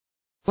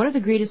One of the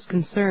greatest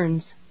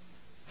concerns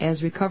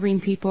as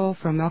recovering people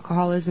from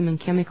alcoholism and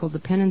chemical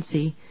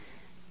dependency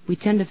we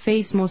tend to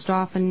face most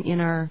often in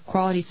our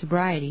quality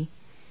sobriety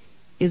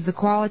is the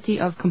quality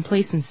of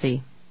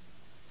complacency.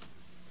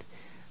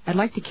 I'd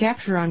like to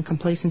capture on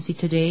complacency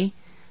today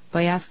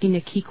by asking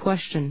a key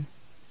question.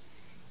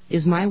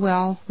 Is my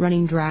well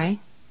running dry?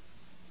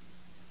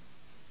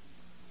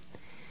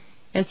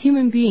 As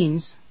human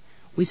beings,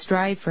 we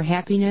strive for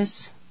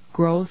happiness,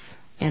 growth,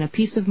 and a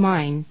peace of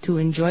mind to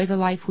enjoy the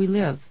life we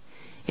live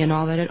and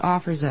all that it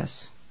offers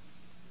us.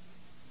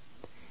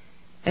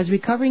 As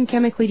recovering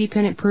chemically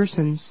dependent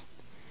persons,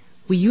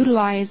 we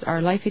utilize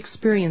our life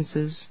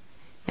experiences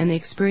and the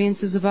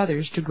experiences of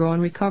others to grow in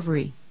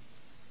recovery.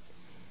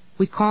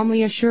 We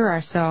calmly assure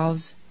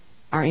ourselves,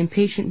 our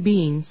impatient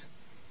beings,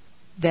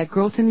 that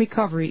growth in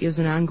recovery is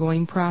an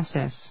ongoing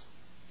process.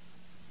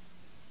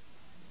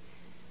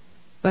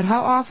 But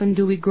how often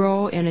do we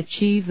grow and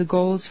achieve the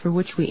goals for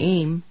which we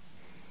aim,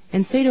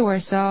 and say to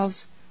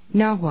ourselves,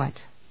 now what?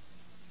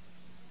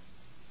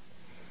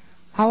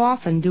 How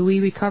often do we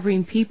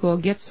recovering people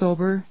get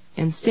sober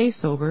and stay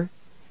sober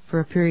for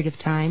a period of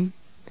time,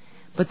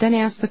 but then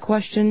ask the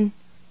question,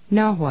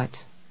 now what?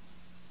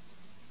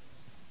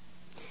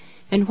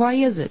 And why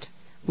is it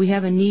we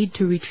have a need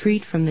to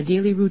retreat from the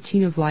daily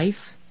routine of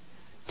life,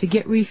 to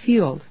get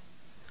refueled,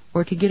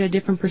 or to get a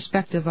different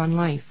perspective on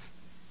life?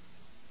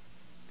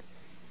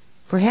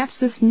 Perhaps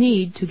this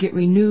need to get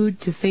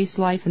renewed to face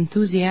life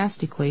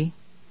enthusiastically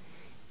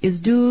is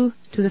due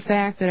to the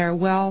fact that our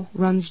well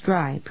runs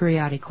dry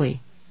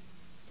periodically,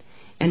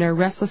 and our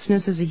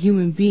restlessness as a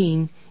human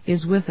being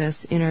is with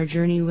us in our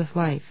journey with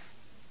life.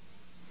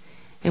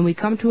 And we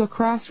come to a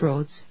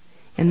crossroads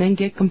and then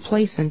get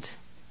complacent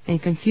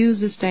and confuse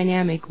this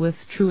dynamic with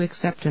true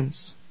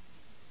acceptance.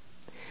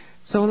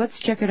 So let's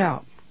check it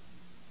out.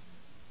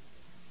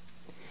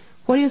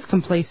 What is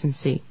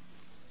complacency?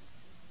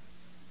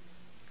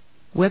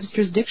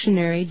 Webster's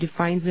dictionary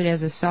defines it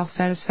as a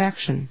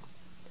self-satisfaction,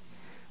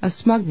 a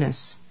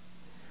smugness,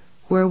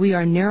 where we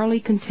are narrowly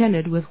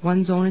contented with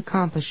one's own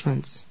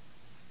accomplishments.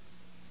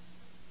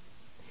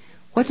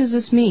 What does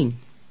this mean?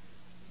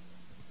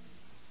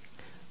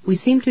 We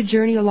seem to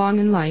journey along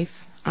in life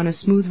on a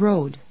smooth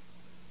road,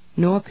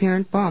 no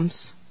apparent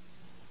bumps,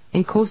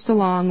 and coast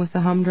along with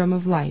the humdrum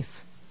of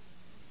life.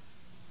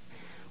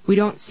 We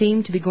don't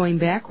seem to be going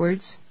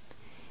backwards,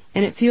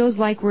 and it feels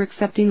like we're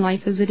accepting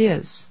life as it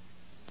is.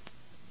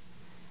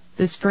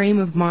 This frame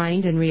of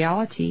mind and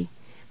reality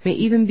may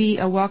even be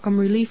a welcome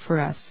relief for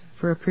us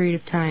for a period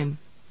of time.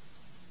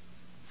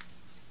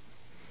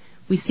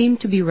 We seem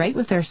to be right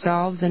with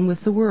ourselves and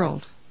with the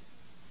world.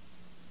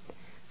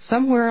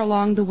 Somewhere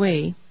along the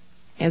way,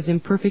 as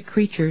imperfect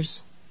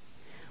creatures,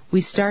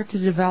 we start to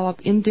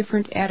develop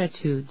indifferent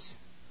attitudes.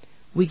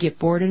 We get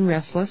bored and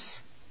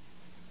restless,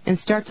 and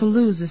start to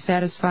lose the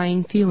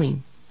satisfying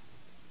feeling.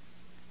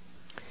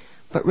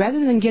 But rather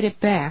than get it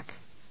back,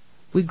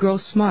 we grow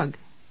smug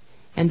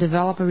and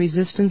develop a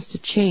resistance to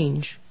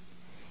change,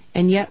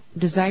 and yet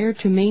desire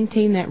to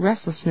maintain that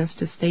restlessness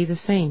to stay the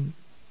same.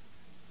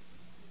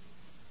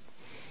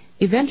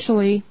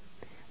 Eventually,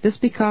 this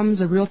becomes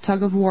a real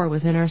tug-of-war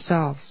within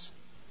ourselves,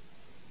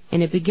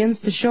 and it begins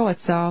to show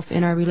itself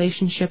in our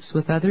relationships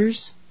with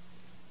others,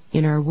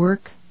 in our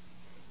work,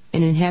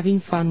 and in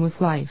having fun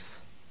with life.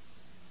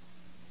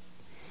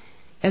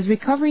 As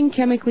recovering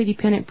chemically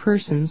dependent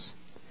persons,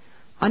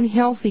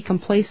 unhealthy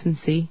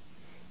complacency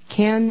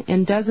can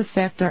and does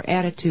affect our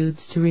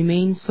attitudes to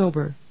remain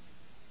sober.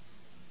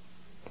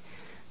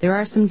 There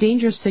are some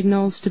danger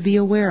signals to be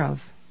aware of,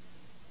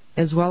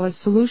 as well as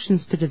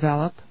solutions to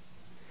develop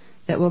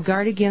that will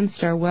guard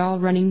against our well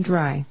running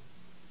dry.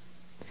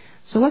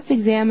 So let's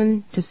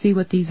examine to see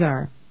what these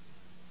are.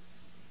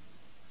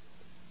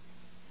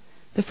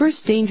 The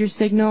first danger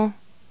signal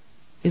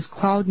is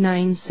Cloud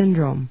 9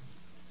 syndrome.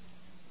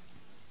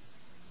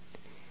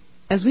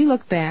 As we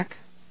look back,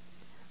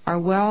 our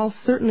well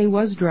certainly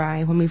was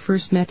dry when we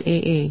first met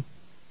AA.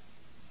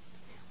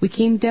 We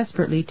came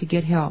desperately to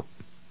get help.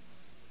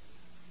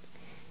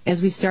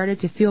 As we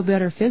started to feel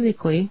better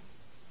physically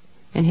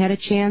and had a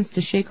chance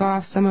to shake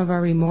off some of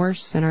our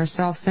remorse and our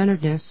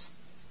self-centeredness,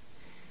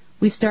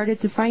 we started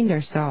to find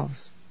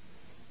ourselves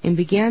and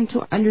began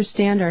to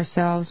understand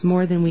ourselves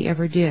more than we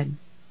ever did.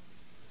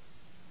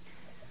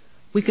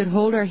 We could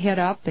hold our head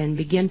up and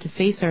begin to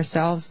face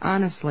ourselves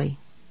honestly.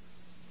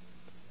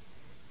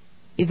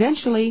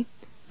 Eventually,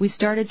 we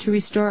started to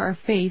restore our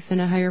faith in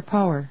a higher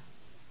power.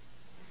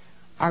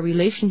 Our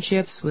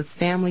relationships with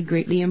family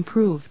greatly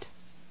improved.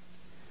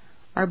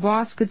 Our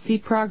boss could see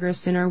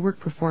progress in our work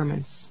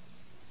performance.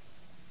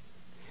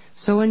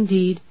 So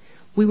indeed,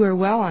 we were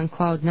well on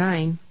Cloud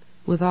 9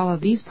 with all of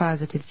these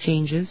positive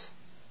changes.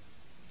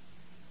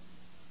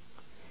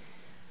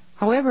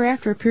 However,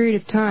 after a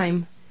period of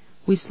time,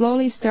 we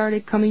slowly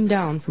started coming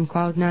down from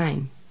Cloud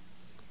 9.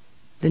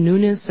 The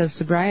newness of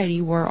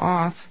sobriety wore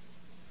off.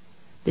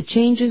 The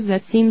changes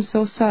that seemed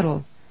so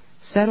subtle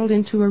settled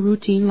into a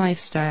routine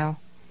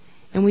lifestyle,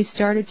 and we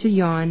started to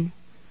yawn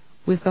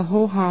with a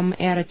ho-hum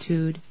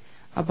attitude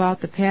about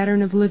the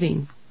pattern of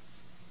living,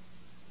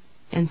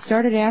 and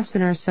started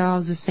asking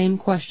ourselves the same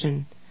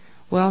question,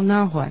 well,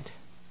 now what?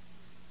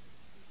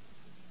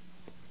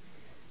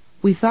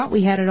 We thought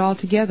we had it all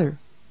together,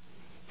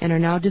 and are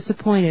now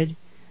disappointed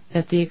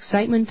that the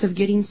excitement of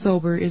getting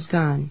sober is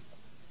gone.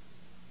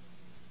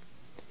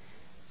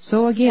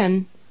 So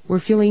again, we're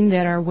feeling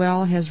that our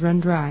well has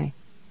run dry.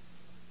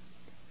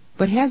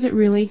 But has it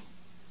really?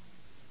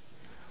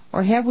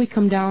 Or have we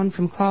come down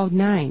from cloud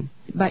 9,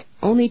 but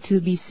only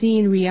to be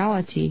seeing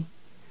reality,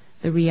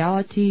 the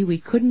reality we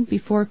couldn't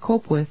before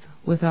cope with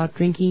without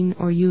drinking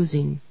or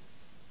using?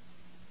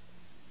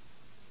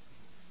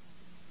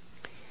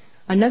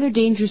 Another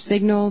danger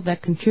signal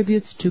that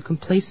contributes to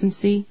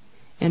complacency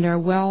and our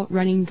well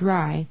running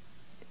dry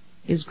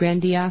is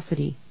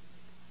grandiosity.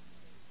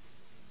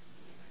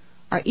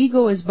 Our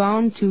ego is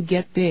bound to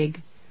get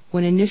big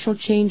when initial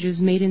changes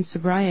made in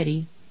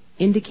sobriety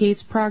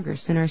indicates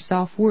progress in our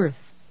self-worth,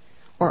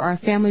 or our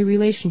family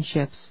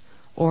relationships,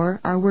 or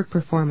our work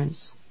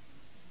performance.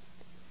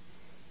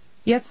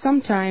 Yet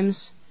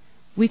sometimes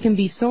we can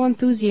be so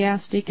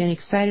enthusiastic and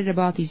excited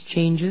about these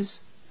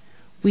changes,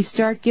 we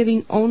start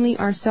giving only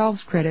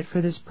ourselves credit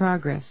for this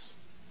progress,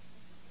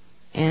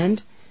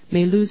 and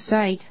may lose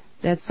sight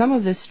that some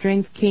of this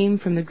strength came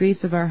from the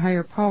grace of our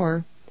higher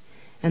power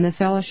and the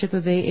fellowship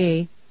of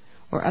AA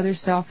or other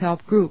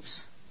self-help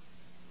groups.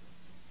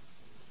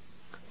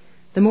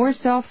 The more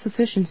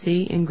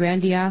self-sufficiency and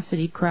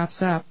grandiosity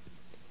crops up,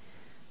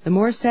 the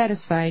more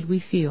satisfied we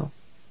feel.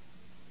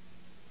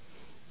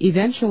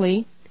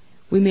 Eventually,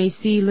 we may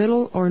see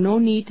little or no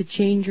need to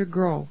change or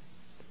grow,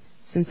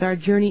 since our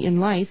journey in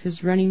life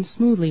is running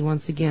smoothly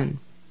once again.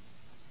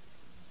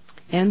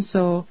 And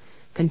so,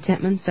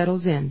 contentment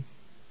settles in.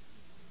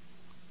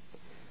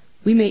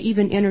 We may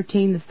even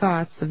entertain the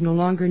thoughts of no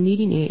longer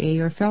needing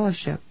AA or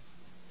fellowship,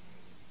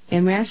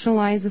 and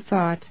rationalize the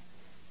thought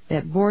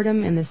that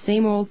boredom and the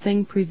same old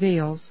thing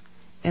prevails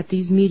at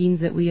these meetings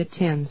that we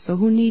attend, so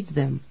who needs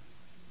them?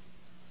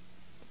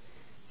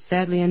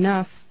 Sadly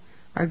enough,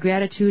 our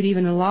gratitude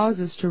even allows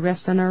us to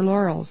rest on our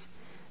laurels,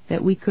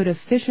 that we could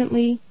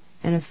efficiently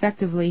and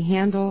effectively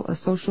handle a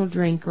social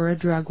drink or a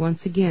drug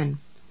once again,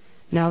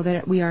 now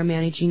that we are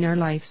managing our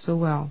life so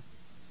well.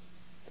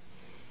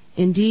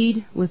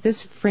 Indeed, with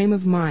this frame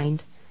of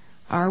mind,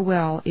 our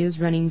well is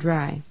running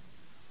dry.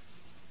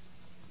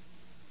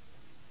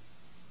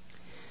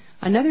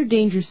 Another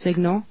danger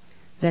signal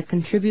that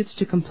contributes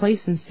to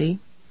complacency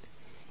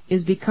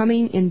is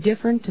becoming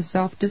indifferent to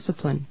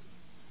self-discipline.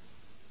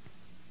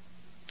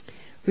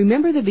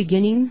 Remember the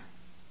beginning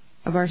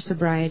of our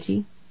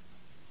sobriety?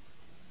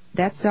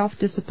 That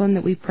self-discipline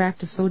that we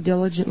practiced so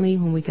diligently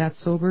when we got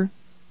sober?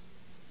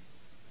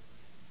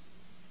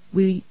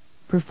 We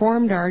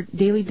performed our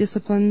daily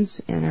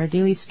disciplines and our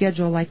daily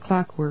schedule like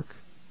clockwork.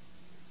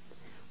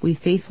 We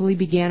faithfully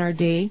began our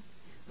day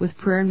with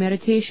prayer and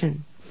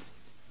meditation,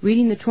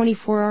 reading the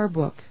 24-hour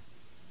book.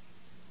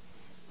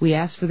 We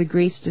asked for the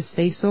grace to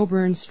stay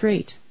sober and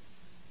straight.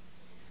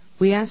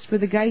 We asked for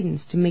the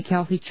guidance to make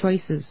healthy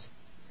choices,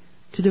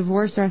 to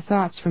divorce our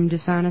thoughts from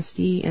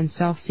dishonesty and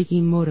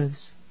self-seeking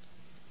motives.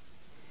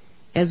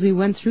 As we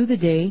went through the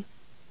day,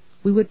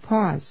 we would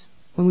pause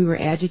when we were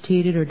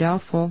agitated or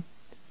doubtful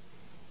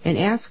and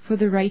ask for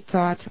the right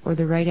thought or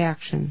the right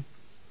action.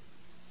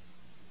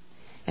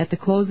 At the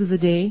close of the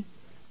day,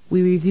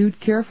 we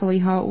reviewed carefully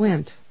how it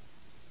went,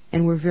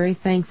 and were very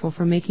thankful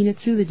for making it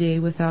through the day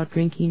without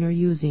drinking or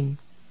using.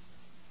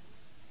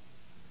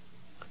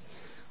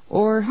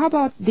 Or how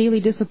about daily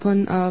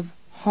discipline of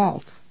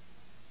halt?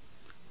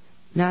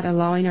 Not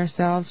allowing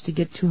ourselves to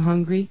get too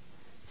hungry,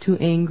 too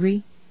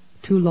angry,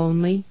 too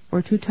lonely,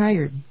 or too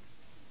tired.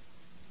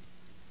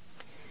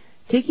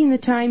 Taking the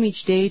time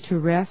each day to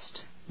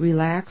rest,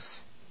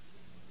 relax,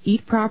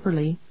 eat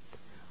properly,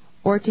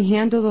 or to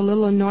handle the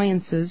little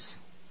annoyances,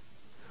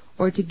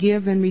 or to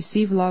give and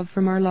receive love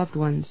from our loved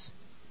ones.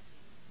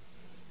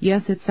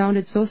 Yes, it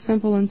sounded so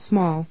simple and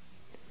small,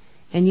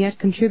 and yet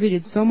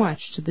contributed so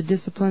much to the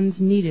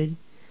disciplines needed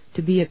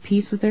to be at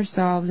peace with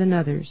ourselves and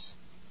others.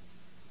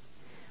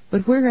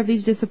 But where have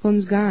these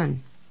disciplines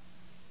gone?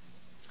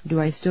 Do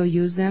I still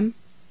use them?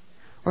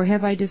 Or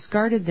have I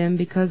discarded them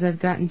because I've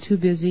gotten too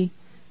busy,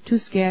 too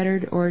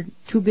scattered, or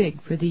too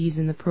big for these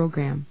in the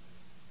program?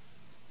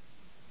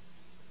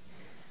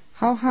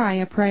 How high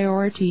a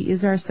priority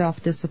is our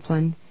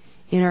self-discipline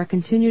in our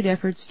continued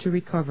efforts to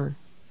recover?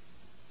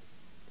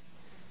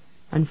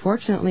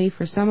 Unfortunately,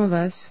 for some of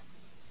us,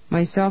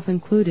 myself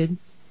included,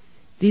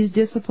 these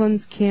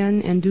disciplines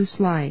can and do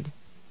slide.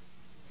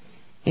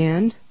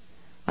 And,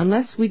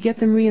 unless we get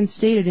them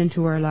reinstated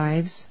into our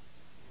lives,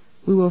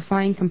 we will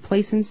find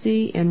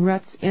complacency and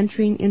ruts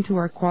entering into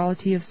our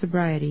quality of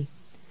sobriety,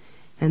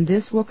 and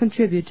this will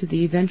contribute to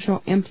the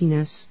eventual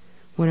emptiness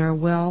when our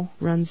well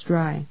runs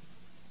dry.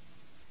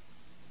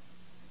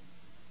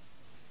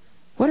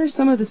 What are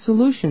some of the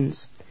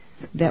solutions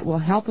that will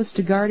help us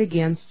to guard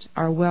against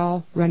our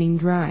well running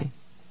dry?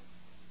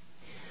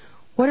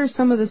 What are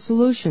some of the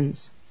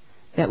solutions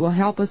that will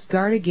help us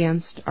guard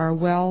against our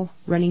well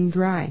running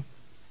dry?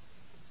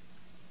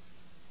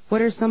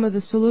 What are some of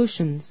the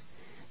solutions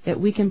that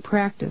we can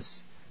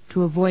practice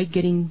to avoid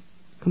getting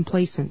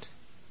complacent.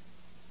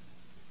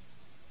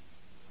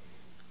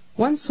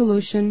 One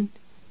solution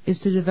is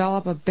to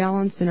develop a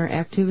balance in our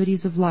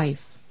activities of life,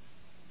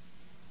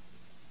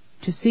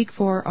 to seek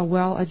for a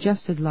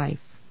well-adjusted life.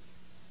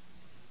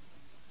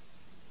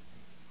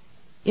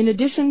 In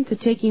addition to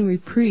taking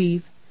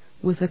reprieve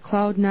with the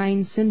Cloud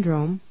 9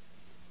 syndrome,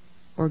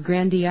 or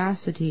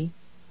grandiosity,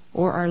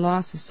 or our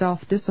loss of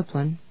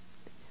self-discipline,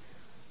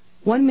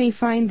 one may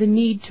find the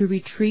need to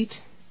retreat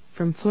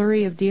from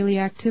flurry of daily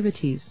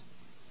activities,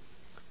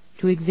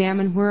 to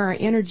examine where our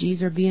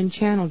energies are being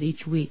channeled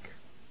each week.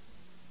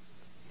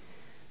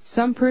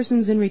 Some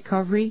persons in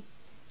recovery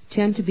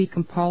tend to be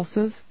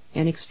compulsive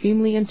and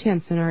extremely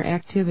intense in our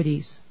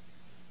activities.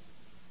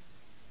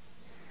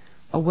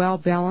 A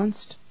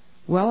well-balanced,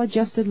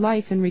 well-adjusted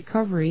life in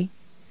recovery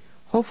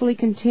hopefully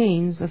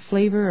contains a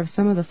flavor of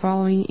some of the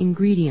following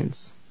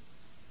ingredients.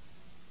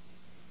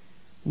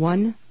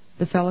 1.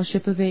 The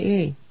fellowship of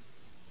AA.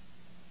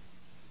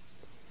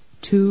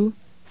 2.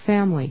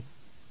 Family.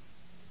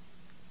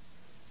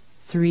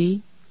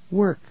 3.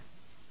 Work.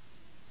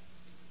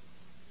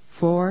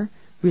 4.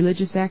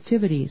 Religious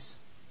activities.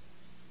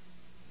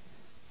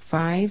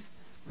 5.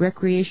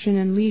 Recreation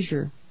and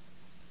leisure.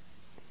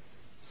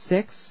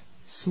 6.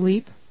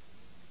 Sleep.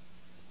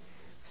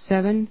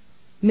 7.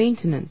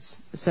 Maintenance,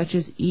 such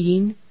as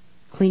eating,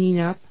 cleaning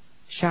up,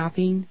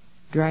 shopping,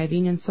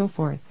 driving, and so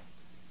forth.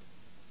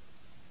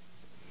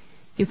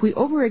 If we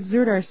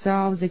overexert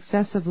ourselves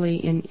excessively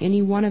in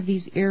any one of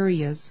these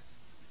areas,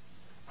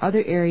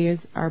 other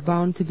areas are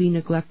bound to be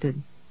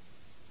neglected.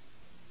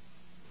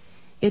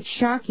 It's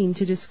shocking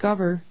to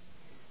discover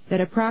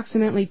that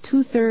approximately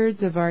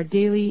 2/3 of our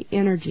daily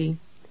energy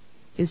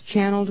is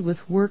channeled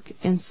with work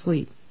and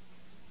sleep,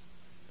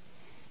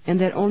 and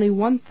that only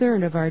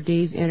 1/3 of our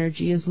day's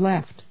energy is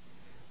left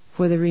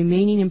for the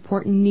remaining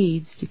important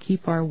needs to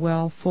keep our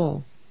well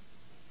full.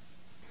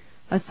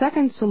 A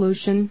second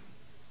solution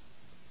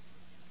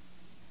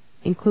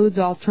includes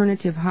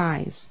alternative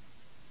highs.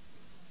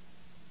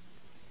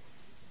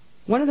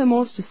 One of the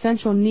most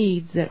essential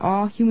needs that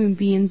all human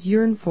beings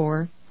yearn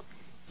for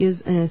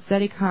is an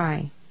aesthetic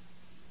high,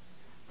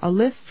 a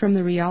lift from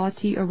the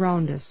reality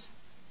around us,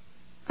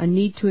 a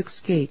need to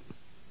escape.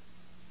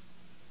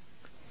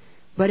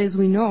 But as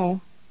we know,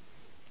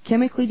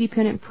 chemically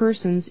dependent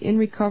persons in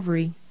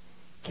recovery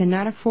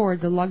cannot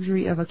afford the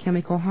luxury of a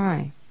chemical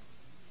high.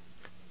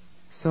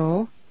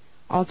 So,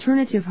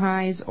 alternative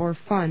highs or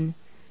fun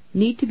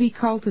need to be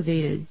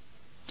cultivated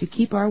to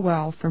keep our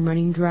well from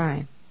running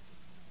dry.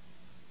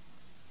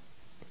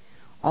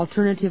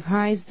 Alternative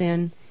highs,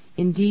 then,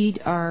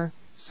 indeed are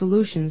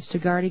solutions to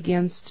guard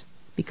against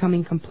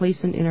becoming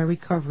complacent in our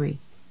recovery.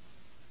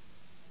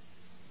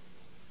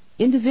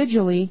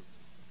 Individually,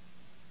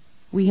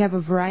 we have a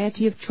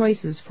variety of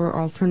choices for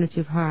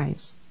alternative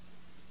highs.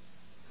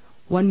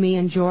 One may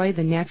enjoy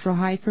the natural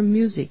high from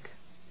music.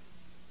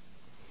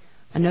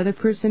 Another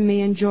person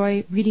may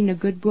enjoy reading a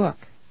good book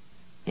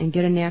and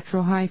get a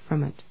natural high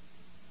from it.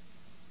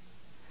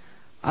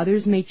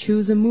 Others may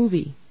choose a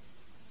movie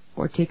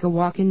or take a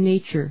walk in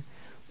nature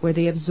where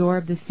they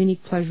absorb the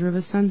scenic pleasure of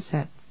a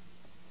sunset.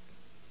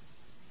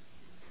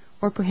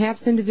 Or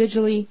perhaps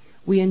individually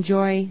we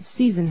enjoy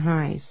season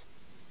highs,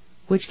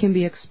 which can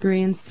be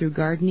experienced through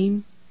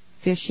gardening,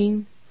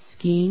 fishing,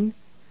 skiing,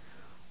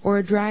 or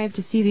a drive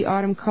to see the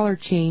autumn color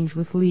change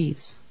with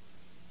leaves.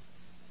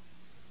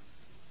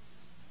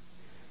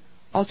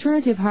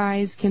 Alternative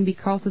highs can be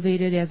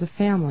cultivated as a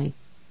family,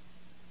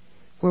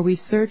 where we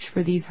search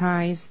for these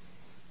highs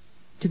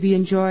to be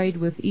enjoyed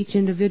with each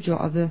individual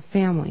of the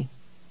family.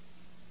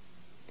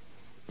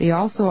 They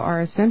also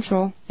are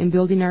essential in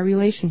building our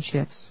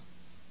relationships.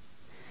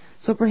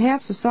 So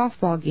perhaps a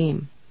softball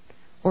game,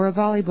 or a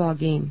volleyball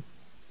game,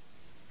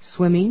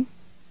 swimming,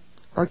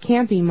 or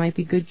camping might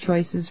be good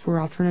choices for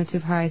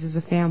alternative highs as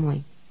a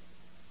family.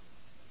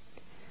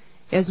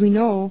 As we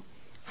know,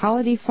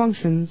 holiday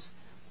functions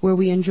where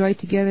we enjoy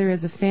together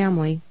as a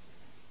family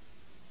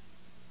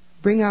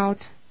bring out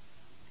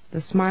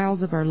the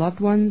smiles of our loved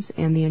ones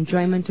and the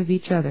enjoyment of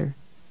each other.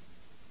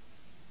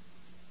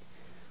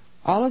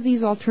 All of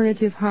these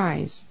alternative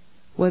highs,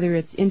 whether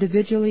it's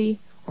individually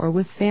or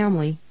with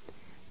family,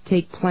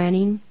 take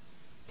planning,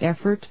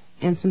 effort,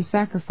 and some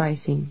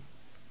sacrificing.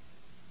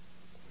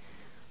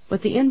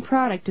 But the end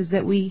product is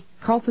that we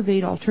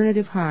cultivate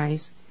alternative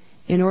highs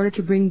in order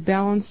to bring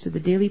balance to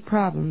the daily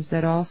problems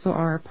that also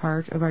are a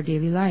part of our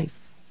daily life.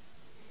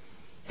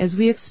 As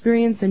we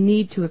experience a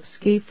need to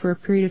escape for a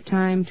period of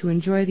time to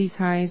enjoy these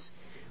highs,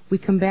 we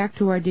come back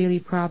to our daily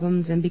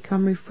problems and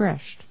become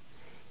refreshed,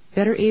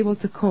 better able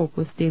to cope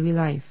with daily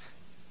life.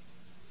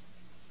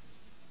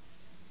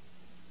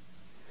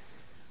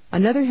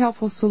 Another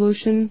helpful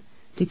solution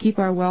to keep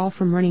our well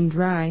from running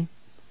dry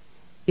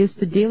is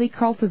to daily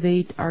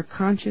cultivate our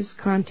conscious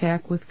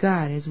contact with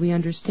God as we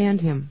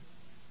understand Him,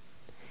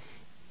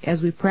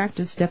 as we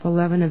practice Step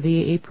 11 of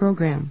the AA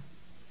program.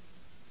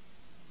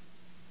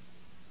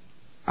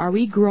 Are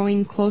we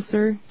growing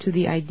closer to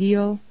the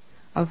ideal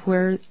of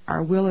where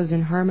our will is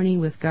in harmony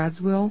with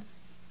God's will?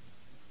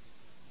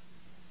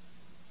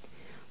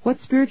 What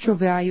spiritual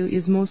value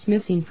is most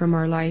missing from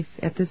our life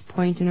at this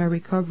point in our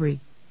recovery?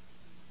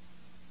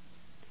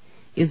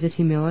 Is it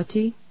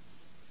humility?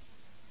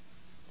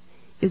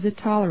 Is it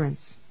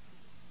tolerance?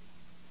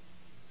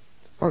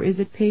 Or is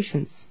it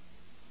patience?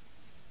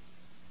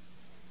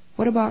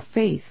 What about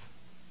faith?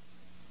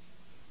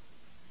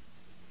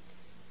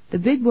 The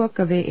Big Book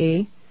of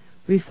AA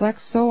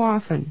reflects so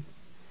often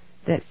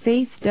that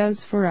faith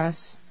does for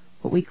us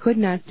what we could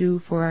not do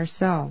for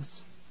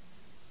ourselves.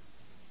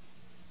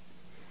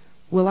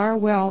 Will our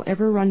well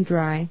ever run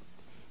dry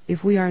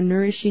if we are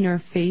nourishing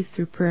our faith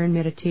through prayer and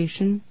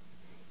meditation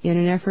in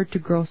an effort to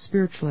grow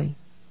spiritually?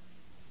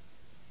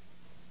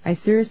 I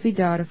seriously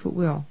doubt if it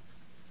will.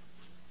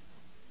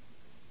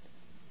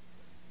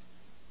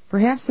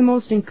 Perhaps the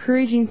most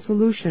encouraging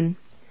solution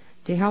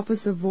to help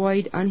us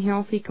avoid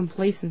unhealthy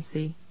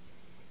complacency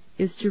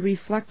is to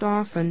reflect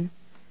often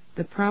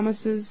the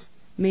promises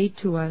made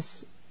to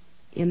us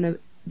in the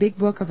Big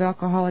Book of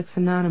Alcoholics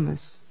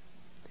Anonymous.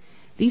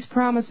 These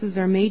promises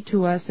are made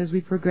to us as we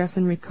progress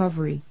in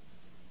recovery.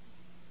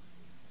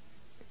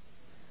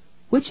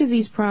 Which of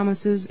these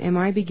promises am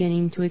I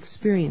beginning to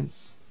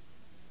experience?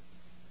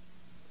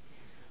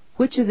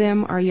 Which of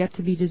them are yet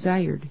to be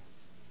desired?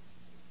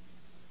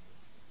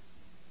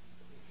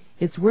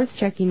 It's worth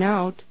checking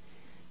out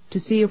to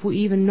see if we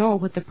even know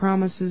what the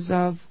promises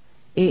of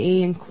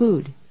AA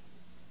include.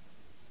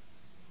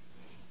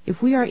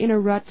 If we are in a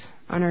rut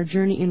on our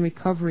journey in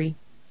recovery,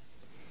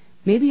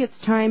 maybe it's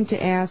time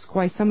to ask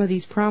why some of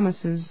these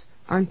promises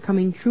aren't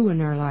coming true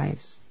in our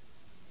lives.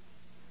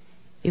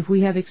 If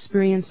we have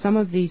experienced some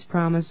of these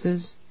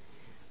promises,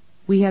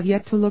 we have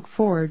yet to look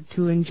forward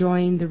to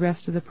enjoying the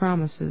rest of the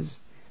promises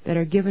that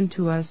are given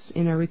to us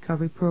in our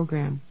recovery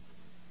program.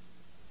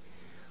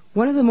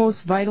 One of the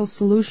most vital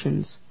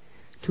solutions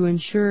to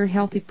ensure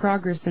healthy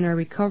progress in our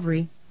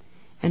recovery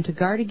and to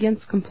guard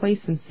against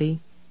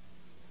complacency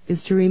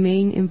is to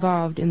remain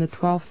involved in the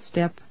 12th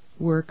step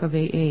work of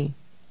AA.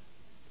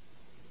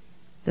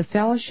 The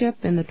fellowship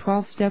and the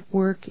 12th step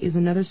work is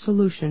another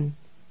solution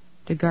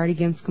to guard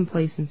against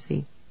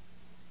complacency.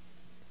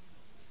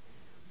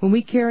 When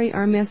we carry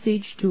our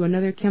message to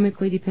another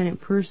chemically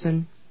dependent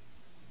person,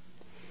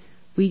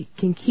 we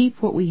can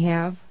keep what we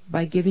have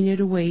by giving it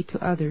away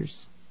to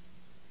others.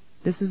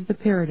 This is the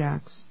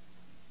paradox.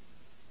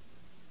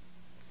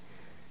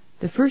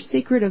 The first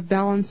secret of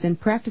balance in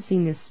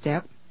practicing this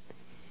step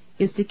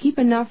is to keep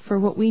enough for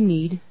what we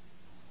need,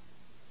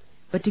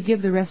 but to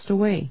give the rest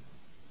away.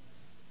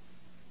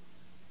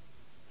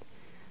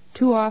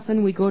 Too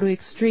often we go to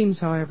extremes,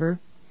 however,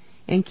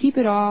 and keep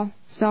it all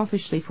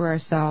selfishly for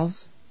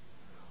ourselves,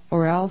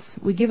 or else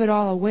we give it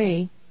all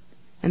away,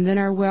 and then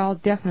our well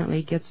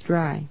definitely gets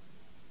dry.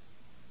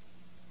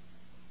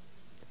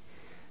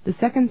 The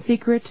second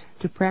secret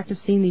to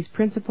practicing these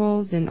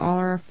principles in all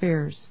our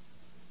affairs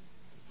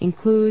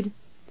include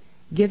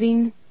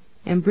giving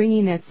and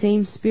bringing that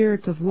same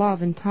spirit of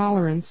love and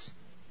tolerance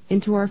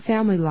into our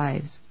family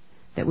lives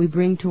that we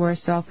bring to our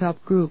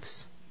self-help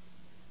groups.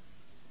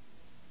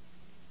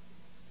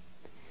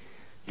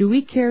 Do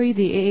we carry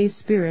the AA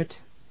spirit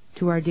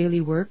to our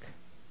daily work?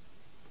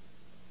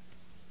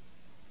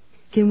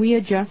 Can we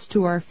adjust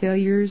to our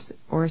failures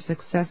or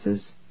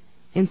successes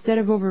instead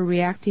of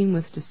overreacting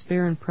with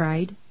despair and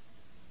pride?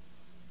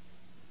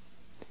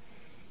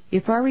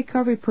 If our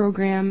recovery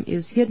program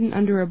is hidden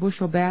under a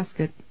bushel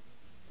basket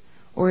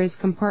or is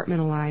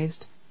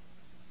compartmentalized,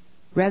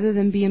 rather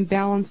than being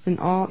balanced in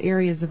all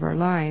areas of our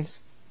lives,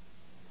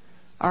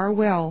 our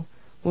well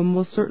will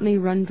most certainly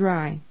run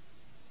dry,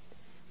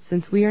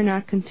 since we are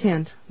not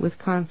content with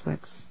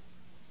conflicts.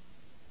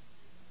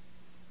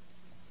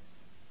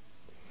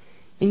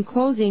 In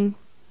closing,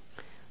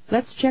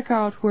 let's check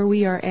out where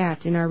we are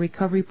at in our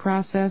recovery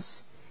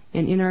process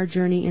and in our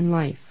journey in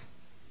life.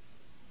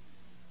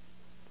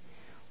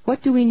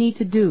 What do we need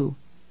to do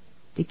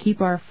to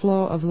keep our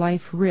flow of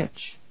life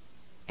rich,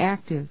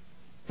 active,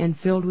 and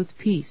filled with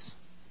peace?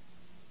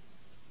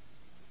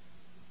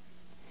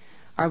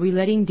 Are we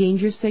letting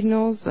danger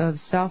signals of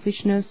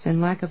selfishness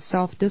and lack of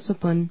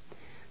self-discipline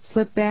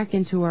slip back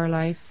into our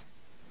life,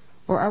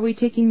 or are we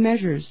taking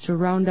measures to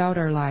round out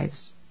our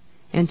lives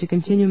and to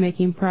continue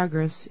making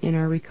progress in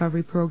our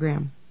recovery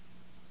program?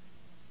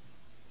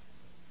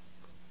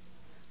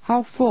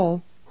 How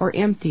full or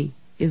empty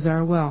is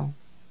our well?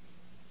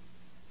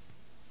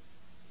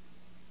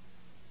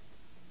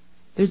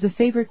 There's a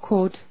favorite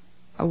quote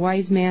a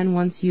wise man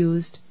once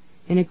used,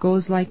 and it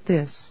goes like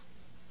this: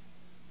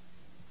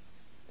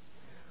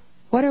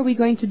 "What are we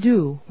going to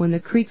do when the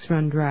creeks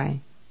run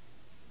dry?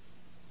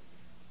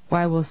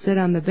 Why, we'll sit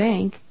on the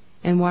bank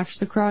and watch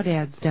the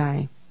crawdads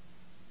die."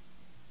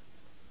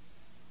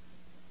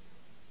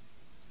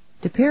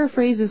 To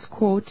paraphrase this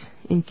quote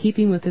in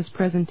keeping with this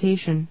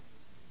presentation,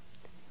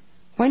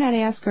 why not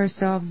ask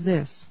ourselves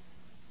this: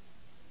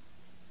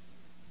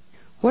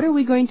 what are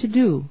we going to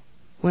do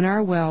when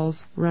our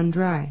wells run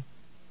dry?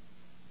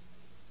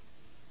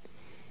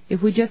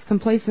 If we just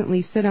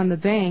complacently sit on the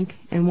bank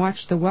and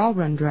watch the well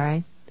run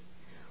dry,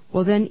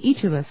 well, then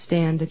each of us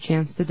stand a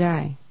chance to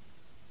die.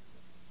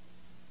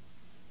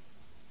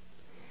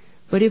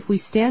 But if we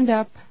stand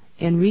up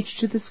and reach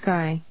to the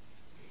sky,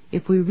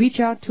 if we reach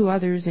out to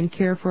others and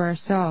care for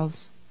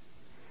ourselves,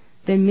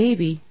 then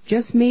maybe,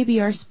 just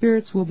maybe, our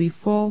spirits will be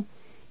full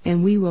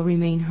and we will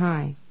remain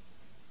high.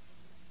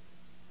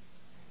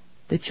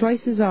 The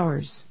choice is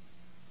ours,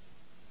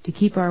 to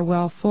keep our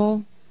well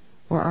full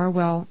or our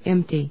well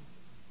empty.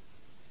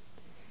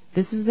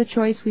 This is the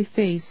choice we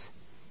face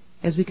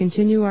as we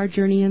continue our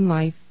journey in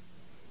life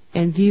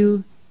and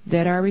view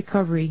that our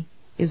recovery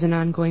is an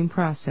ongoing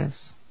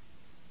process.